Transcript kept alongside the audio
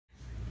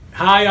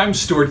Hi, I'm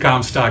Stuart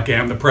Comstock.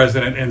 I'm the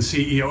President and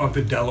CEO of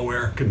the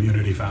Delaware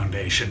Community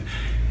Foundation.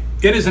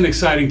 It is an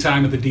exciting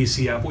time at the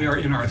DCF. We are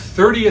in our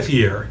 30th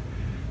year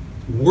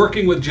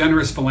working with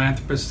generous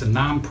philanthropists and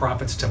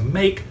nonprofits to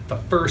make the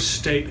first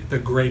state the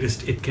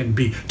greatest it can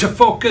be, to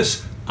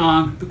focus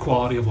on the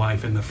quality of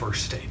life in the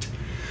first state.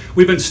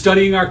 We've been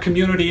studying our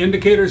community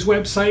indicators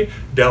website,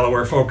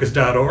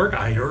 DelawareFocus.org.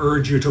 I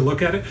urge you to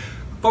look at it.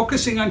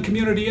 Focusing on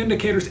community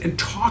indicators and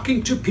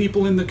talking to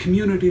people in the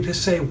community to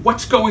say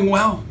what's going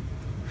well,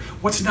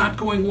 what's not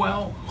going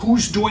well,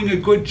 who's doing a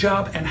good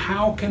job, and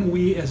how can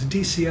we as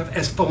DCF,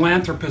 as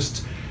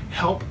philanthropists,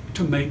 help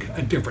to make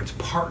a difference,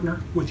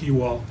 partner with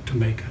you all to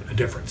make a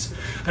difference.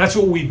 That's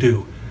what we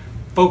do.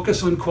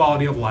 Focus on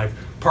quality of life,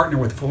 partner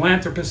with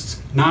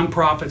philanthropists,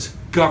 nonprofits,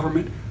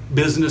 government,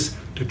 business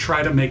to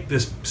try to make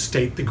this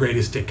state the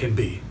greatest it can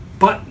be.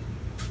 But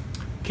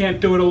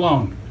can't do it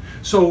alone.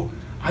 So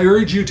I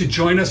urge you to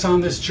join us on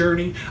this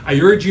journey. I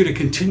urge you to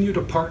continue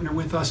to partner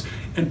with us,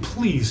 and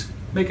please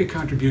make a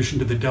contribution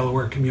to the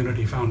Delaware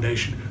Community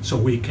Foundation so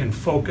we can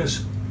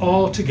focus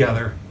all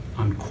together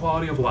on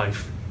quality of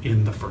life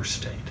in the first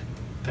state.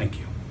 Thank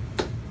you.